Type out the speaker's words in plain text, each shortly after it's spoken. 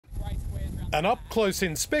An up-close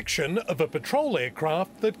inspection of a patrol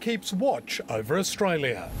aircraft that keeps watch over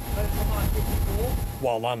Australia,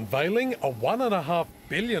 while unveiling a $1.5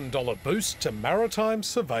 billion boost to maritime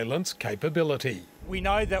surveillance capability. We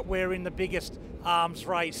know that we're in the biggest arms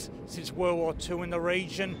race since World War II in the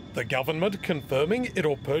region. The government confirming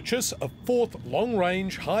it'll purchase a fourth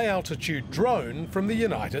long-range, high-altitude drone from the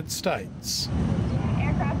United States.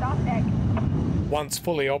 Aircraft off deck. Once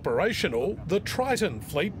fully operational, the Triton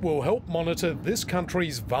fleet will help monitor this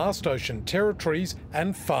country's vast ocean territories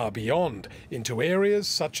and far beyond, into areas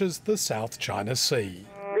such as the South China Sea.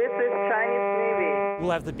 This is Chinese Navy.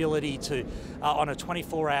 We'll have the ability to, on a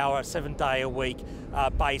 24-hour, 7-day-a-week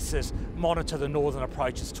basis, monitor the northern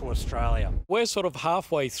approaches to Australia. We're sort of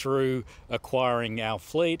halfway through acquiring our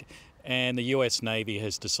fleet, and the US Navy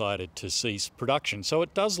has decided to cease production. So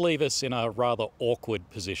it does leave us in a rather awkward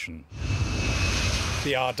position.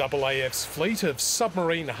 The RAAF's fleet of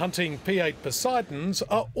submarine hunting P-8 Poseidons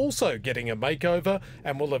are also getting a makeover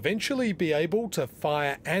and will eventually be able to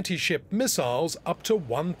fire anti-ship missiles up to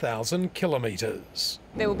 1,000 kilometres.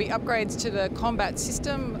 There will be upgrades to the combat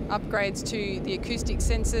system, upgrades to the acoustic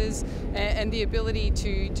sensors, and the ability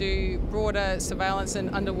to do broader surveillance and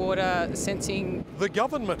underwater sensing. The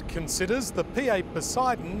government considers the P-8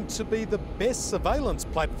 Poseidon to be the best surveillance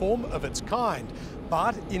platform of its kind.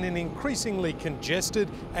 But in an increasingly congested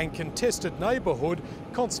and contested neighbourhood,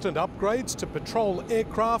 constant upgrades to patrol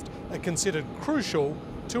aircraft are considered crucial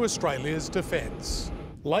to Australia's defence.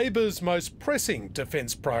 Labor's most pressing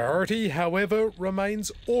defence priority, however,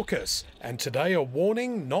 remains AUKUS, and today a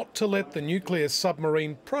warning not to let the nuclear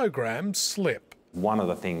submarine program slip. One of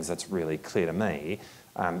the things that's really clear to me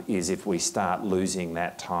is if we start losing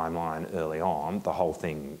that timeline early on, the whole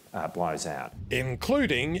thing blows out.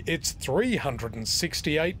 Including its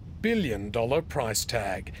 $368 billion price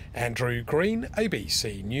tag. Andrew Green,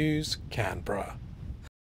 ABC News, Canberra.